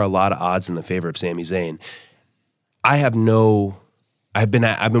 but there are a lot of odds in the favor of Sami Zayn. I've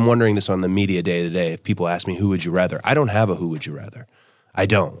been wondering this on the media day to day. If people ask me, who would you rather? I don't have a who would you rather. I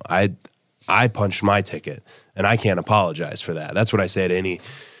don't. I punched my ticket, and I can't apologize for that. That's what I say to any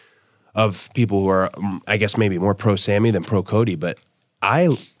of people who are, I guess, maybe more pro Sami than pro Cody. But I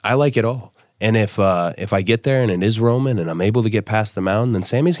like it all. And if I get there and it is Roman and I'm able to get past the mountain, then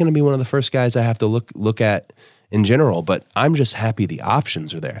Sami's going to be one of the first guys I have to look at in general. But I'm just happy the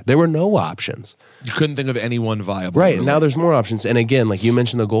options are there. There were no options. You couldn't think of anyone viable. Right. Really. Now there's more options. And again, like you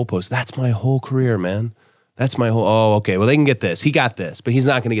mentioned the goalpost, that's my whole career, man. That's my whole, okay, well, they can get this. He got this, but he's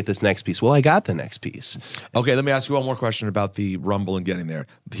not going to get this next piece. Well, I got the next piece. Okay, let me ask you one more question about the Rumble and getting there.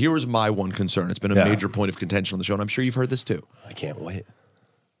 Here is my one concern. It's been a major point of contention on the show, and I'm sure you've heard this too. I can't wait.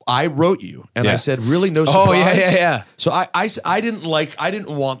 I wrote you, and I said, really, no surprise? Oh, yeah. So I didn't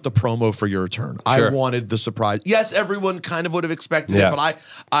want the promo for your return. Sure. I wanted the surprise. Yes, everyone kind of would have expected it, but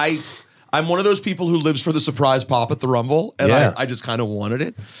I'm one of those people who lives for the surprise pop at the Rumble, and I just kind of wanted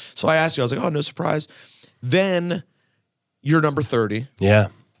it. So I asked you, I was like, oh, no surprise. Then you're number 30. Yeah.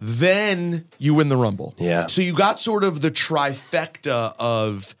 Then you win the Rumble. Yeah. So you got sort of the trifecta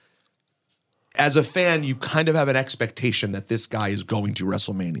of, as a fan, you kind of have an expectation that this guy is going to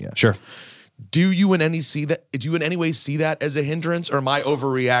WrestleMania. Sure. Do you in any way see that as a hindrance, or am I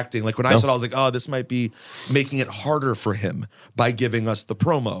overreacting? Like when I said, I was like, oh, this might be making it harder for him by giving us the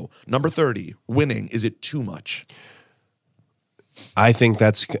promo. Number 30, winning. Is it too much? I think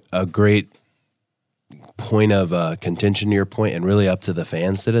that's a great point of contention to your point, and really up to the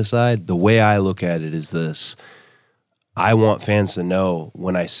fans to decide. The way I look at it is this. I want fans to know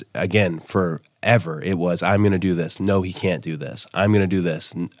when forever it was, I'm going to do this. No, he can't do this. I'm going to do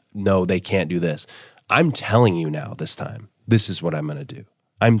this. No, they can't do this. I'm telling you now this time, this is what I'm going to do.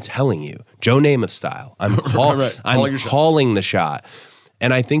 I'm telling you. Joe Namath style. I'm calling the shot.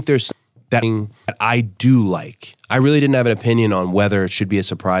 And I think there's that I do like. I really didn't have an opinion on whether it should be a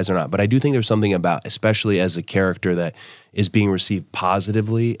surprise or not, but I do think there's something about, especially as a character that is being received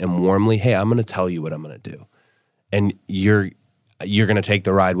positively and warmly, hey, I'm going to tell you what I'm going to do. And you're going to take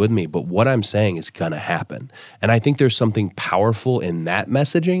the ride with me, but what I'm saying is going to happen. And I think there's something powerful in that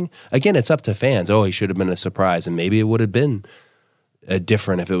messaging. Again, it's up to fans. Oh, he should have been a surprise, and maybe it would have been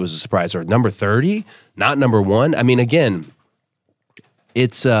different if it was a surprise. Or number 30, not number 1. I mean, again,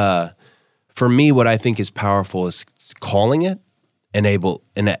 it's for me, what I think is powerful is calling it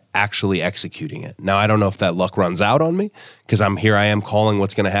and actually executing it. Now, I don't know if that luck runs out on me because I am calling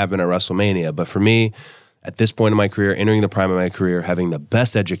what's going to happen at WrestleMania. But for me, at this point in my career, entering the prime of my career, having the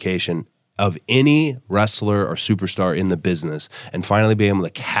best education of any wrestler or superstar in the business, and finally being able to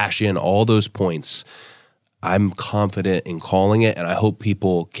cash in all those points, I'm confident in calling it, and I hope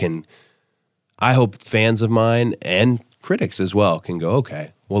fans of mine and critics as well can go,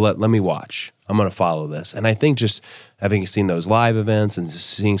 okay, well, let me watch. I'm going to follow this. And I think just having seen those live events and just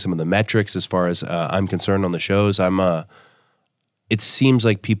seeing some of the metrics as far as I'm concerned on the shows, it seems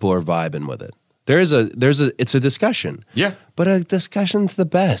like people are vibing with it. It's a discussion. Yeah. But a discussion's the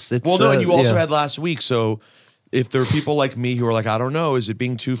best. And you also had last week, so if there are people like me who are like, I don't know, is it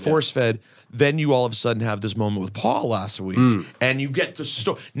being too force-fed? Then you all of a sudden have this moment with Paul last week, and you get the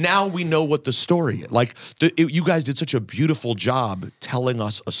story. Now we know what the story is. Like, you guys did such a beautiful job telling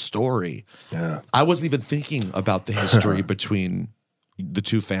us a story. Yeah. I wasn't even thinking about the history between the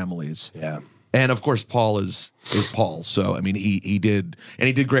two families. Yeah. And of course, Paul is Paul. So I mean, he did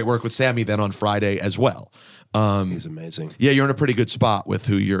great work with Sammy then on Friday as well. He's amazing. Yeah, you're in a pretty good spot with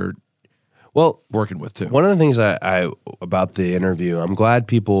who you're working with too. One of the things I about the interview, I'm glad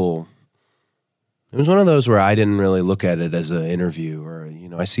people. It was one of those where I didn't really look at it as an interview, or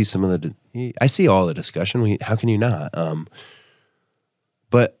I see I see all the discussion. How can you not?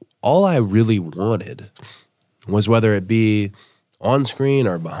 But all I really wanted was, whether it be on screen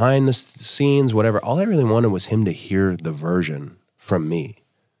or behind the scenes, whatever, all I really wanted was him to hear the version from me,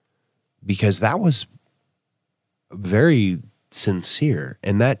 because that was very sincere,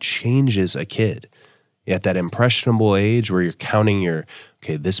 and that changes a kid at that impressionable age where you're counting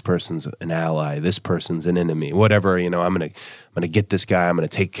this person's an ally, this person's an enemy, whatever, I'm gonna get this guy, I'm gonna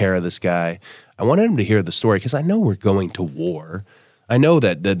take care of this guy. I wanted him to hear the story because I know we're going to war. I know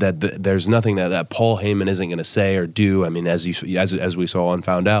that there's nothing that Paul Heyman isn't going to say or do. I mean, as we saw and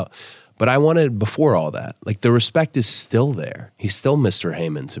found out. But I wanted, before all that, like, the respect is still there. He's still Mr.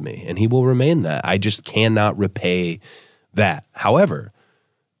 Heyman to me, and he will remain that. I just cannot repay that. However,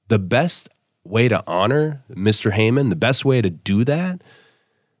 the best way to honor Mr. Heyman, the best way to do that,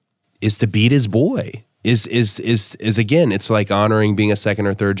 is to beat his boy. Is again, it's like honoring being a second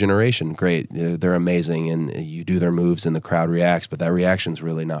or third generation. Great, they're amazing, and you do their moves and the crowd reacts, but that reaction's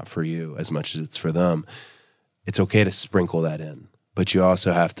really not for you as much as it's for them. It's okay to sprinkle that in, but you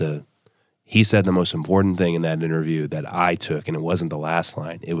also have to. He said the most important thing in that interview that I took, and it wasn't the last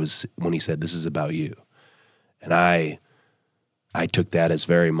line. It was when he said, "This is about you," and I took that as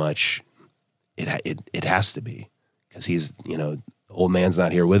very much. It has to be, because he's old man's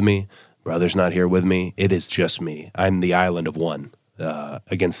not here with me. Brother's not here with me. It is just me. I'm the island of one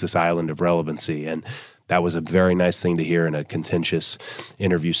against this island of relevancy. And that was a very nice thing to hear in a contentious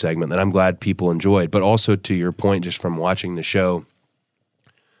interview segment that I'm glad people enjoyed. But also, to your point, just from watching the show,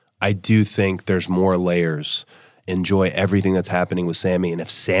 I do think there's more layers. Enjoy everything that's happening with Sammy. And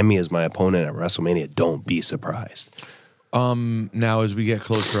if Sammy is my opponent at WrestleMania, don't be surprised. Now, as we get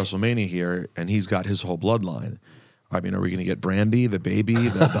close to WrestleMania here, and he's got his whole bloodline, I mean, are we going to get Brandy, the baby,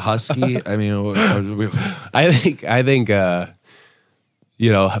 the husky? I mean, I think,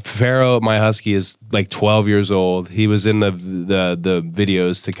 Pharaoh, my husky, is like 12 years old. He was in the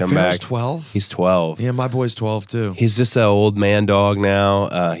videos to come Pharaoh's back. 12? He's 12. Yeah, my boy's 12 too. He's just an old man dog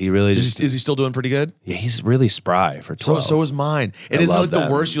now. He really is he still doing pretty good? Yeah, he's really spry for 12. So is mine. It is like the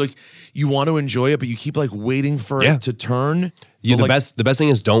worst. You want to enjoy it, but you keep like waiting for it to turn. The best thing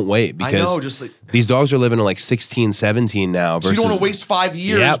is don't wait, because I know, just like, these dogs are living to like 16, 17 now. So you don't want to waste 5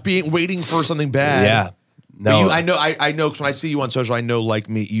 years waiting for something bad. Yeah. No, I know because when I see you on social, I know, like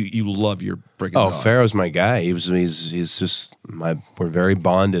me, you love your freaking dog. Pharaoh's my guy. He's just we're very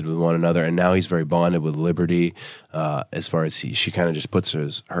bonded with one another, and now he's very bonded with Liberty. As far as she kind of just puts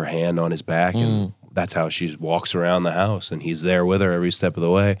her hand on his back, and that's how she walks around the house, and he's there with her every step of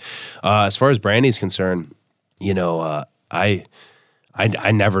the way. As far as Brandy's concerned, I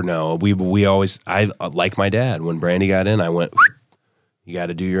never know. I like my dad. When Brandy got in, I went, you got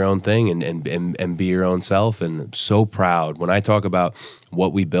to do your own thing and be your own self. And I'm so proud. When I talk about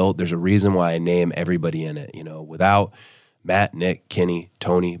what we built, there's a reason why I name everybody in it. Without Matt, Nick, Kenny,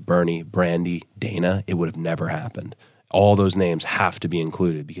 Tony, Bernie, Brandy, Dana, it would have never happened. All those names have to be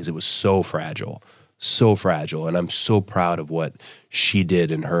included because it was so fragile. So fragile. And I'm so proud of what she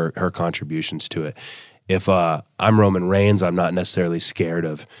did and her contributions to it. If I'm Roman Reigns, I'm not necessarily scared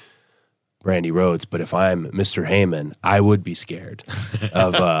of Brandy Rhodes, but if I'm Mr. Heyman, I would be scared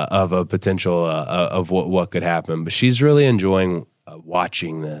of a potential of what could happen. But she's really enjoying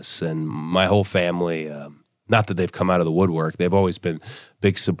watching this, and my whole family. Not that they've come out of the woodwork; they've always been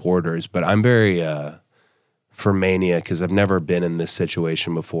big supporters. But I'm very for Mania because I've never been in this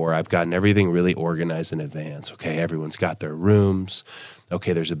situation before. I've gotten everything really organized in advance. Okay, everyone's got their rooms.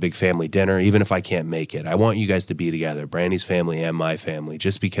 Okay, there's a big family dinner. Even if I can't make it, I want you guys to be together, Brandy's family and my family,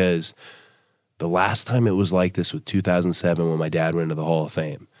 just because. The last time it was like this was 2007 when my dad went into the Hall of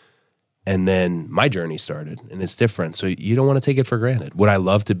Fame. And then my journey started, and it's different. So you don't want to take it for granted. Would I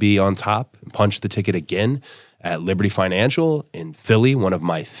love to be on top and punch the ticket again at Liberty Financial in Philly, one of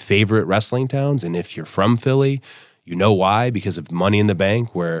my favorite wrestling towns? And if you're from Philly, you know why, because of Money in the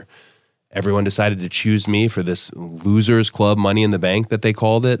Bank, where everyone decided to choose me for this losers club Money in the Bank that they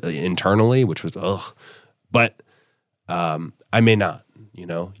called it internally, which was ugh. But I may not.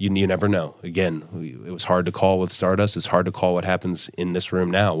 You never know. Again, it was hard to call with Stardust. It's hard to call what happens in this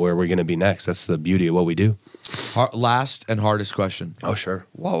room now, where we're going to be next. That's the beauty of what we do. Last and hardest question. Oh, sure.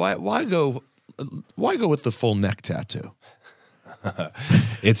 Well, why go with the full neck tattoo?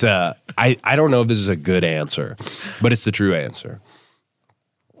 It's I don't know if this is a good answer, but it's the true answer.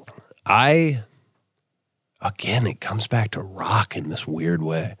 Again, it comes back to rock in this weird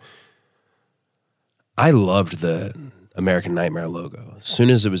way. I loved the American Nightmare logo. As soon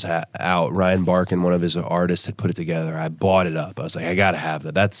as it was out, Ryan Barkin, one of his artists, had put it together. I bought it up. I was like, I got to have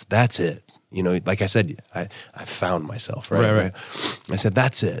that. That's it. Like I said, I found myself, right? I said,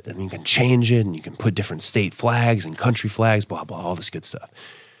 that's it. And you can change it, and you can put different state flags and country flags, blah, blah, all this good stuff.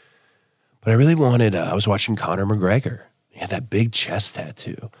 But I really wanted, I was watching Conor McGregor. He had that big chest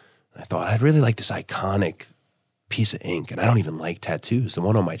tattoo. And I thought, I'd really like this iconic piece of ink, and I don't even like tattoos. The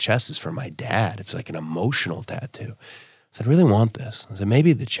one on my chest is for my dad. It's like an emotional tattoo. I said, I really want this. I said,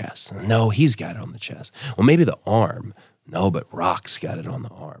 maybe the chest. No, he's got it on the chest. Well, maybe the arm. No, but Rock's got it on the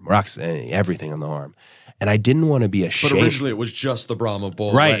arm. Rock's everything on the arm. And I didn't want to be ashamed. But originally it was just the Brahma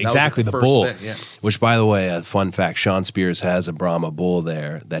bull. Right, exactly, the bull. Thing, yeah. Which, by the way, a fun fact, Sean Spears has a Brahma bull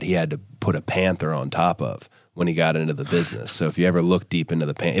there that he had to put a panther on top of when he got into the business. So if you ever look deep into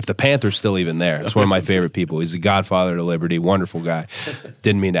if the Panther's still even there, it's one of my favorite people. He's the godfather to Liberty, wonderful guy.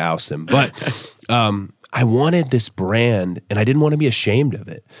 Didn't mean to oust him. But I wanted this brand, and I didn't want to be ashamed of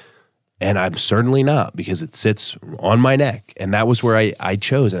it. And I'm certainly not, because it sits on my neck. And that was where I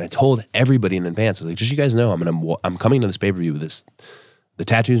chose, and I told everybody in advance. I was like, just so you guys know, I'm coming to this pay-per-view with this. The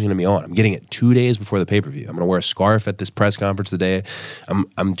tattoo's going to be on. I'm getting it 2 days before the pay-per-view. I'm going to wear a scarf at this press conference today.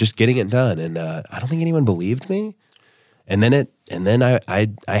 I'm just getting it done. And I don't think anyone believed me. And then I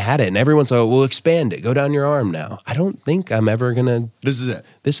had it. And everyone's like, well, expand it. Go down your arm now. I don't think I'm ever going to. This is it.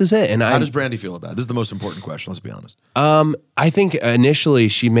 This is it. And how does Brandy feel about it? This is the most important question. Let's be honest. I think initially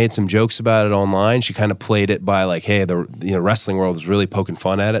she made some jokes about it online. She kind of played it by like, hey, the wrestling world is really poking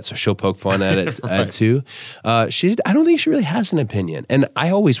fun at it, so she'll poke fun at it right. Too. I don't think she really has an opinion. And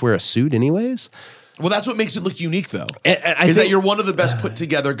I always wear a suit anyways. Well, that's what makes it look unique, though, is that you're one of the best put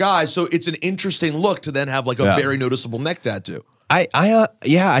together guys. So it's an interesting look to then have like a very noticeable neck tattoo. I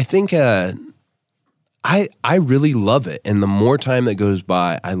think I really love it, and the more time that goes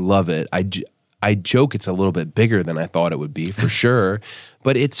by, I love it. I joke it's a little bit bigger than I thought it would be for sure,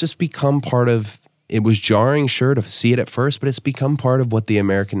 but it's just become part of. It was jarring, sure, to see it at first, but it's become part of what the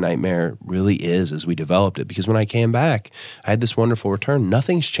American Nightmare really is as we developed it. Because when I came back, I had this wonderful return.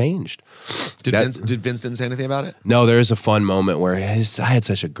 Nothing's changed. Did Vince didn't say anything about it? No, there is a fun moment where I had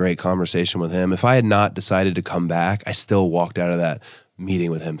such a great conversation with him. If I had not decided to come back, I still walked out of that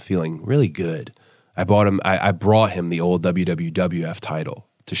meeting with him feeling really good. I brought him the old WWF title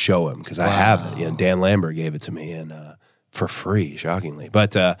to show him because I have it. Dan Lambert gave it to me, and for free, shockingly.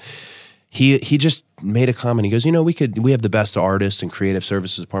 But he just made a comment. He goes, we have the best artists and creative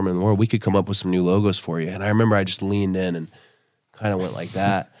services department in the world. We could come up with some new logos for you. And I remember I just leaned in and kind of went like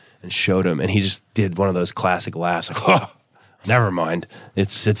that and showed him. And he just did one of those classic laughs. Like, oh, never mind.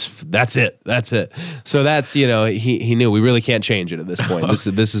 That's it. So that's, he knew we really can't change it at this point.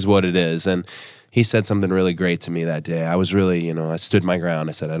 This is what it is. And he said something really great to me that day. I was really, I stood my ground.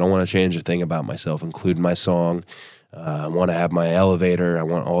 I said, I don't want to change a thing about myself, including my song. I want to have my elevator. I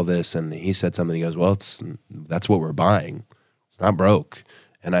want all this. And he said something. He goes, well, that's what we're buying. It's not broke.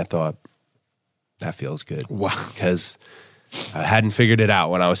 And I thought, that feels good. Wow. Because I hadn't figured it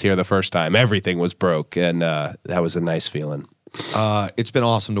out when I was here the first time. Everything was broke. And that was a nice feeling. It's been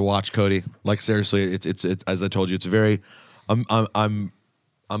awesome to watch, Cody. Like, seriously, it's as I told you, it's very, I'm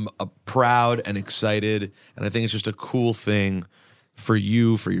proud and excited. And I think it's just a cool thing for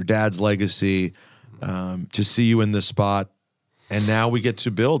you, for your dad's legacy, to see you in this spot. And now we get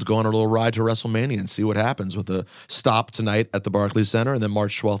to go on a little ride to WrestleMania and see what happens with the stop tonight at the Barclays Center and then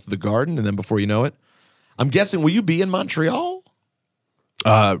March 12th at the Garden. And then before you know it, I'm guessing, will you be in Montreal?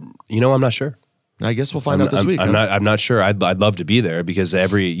 I'm not sure. I guess we'll find out this week. I'm not sure. I'd love to be there because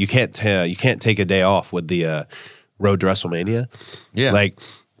you can't take a day off with the road to WrestleMania. Yeah. Like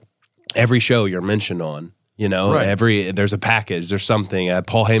every show you're mentioned on. Right. There's a package, there's something.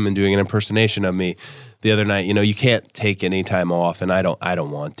 Paul Heyman doing an impersonation of me the other night. You can't take any time off, and I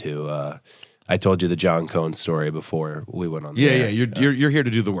don't want to. I told you the John Cone story before we went on. Yeah. You're here to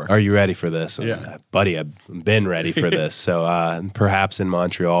do the work. Are you ready for this? Yeah, buddy, I've been ready for this. So perhaps in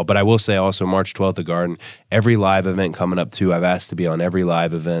Montreal, but I will say also March 12th, the Garden. Every live event coming up too. I've asked to be on every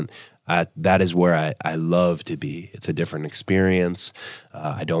live event. That is where I love to be. It's a different experience.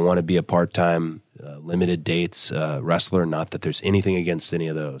 I don't want to be a part-time, limited dates wrestler. Not that there's anything against any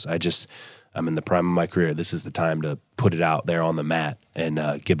of those. I'm in the prime of my career. This is the time to put it out there on the mat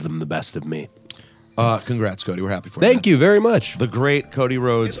and give them the best of me. Congrats, Cody. We're happy for you. Thank you very much. The great Cody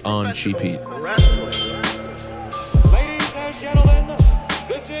Rhodes on Cheap Heat. Ladies and gentlemen,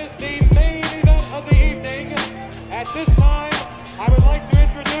 this is the main event of the evening. At this time, I would like to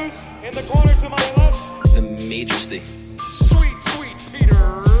introduce in the corner to my left, The Majesty. Sweet Peter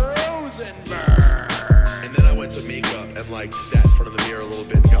Rosenberg. And then I went to makeup and sat in front of the mirror a little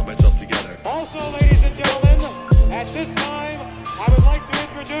bit and got myself together. Also, ladies and gentlemen, at this time, I would like to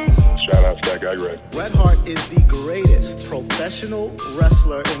introduce... Shout out to that guy, Greg. Bret Hart is the greatest professional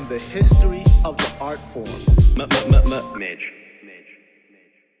wrestler in the history of the art form. Midge.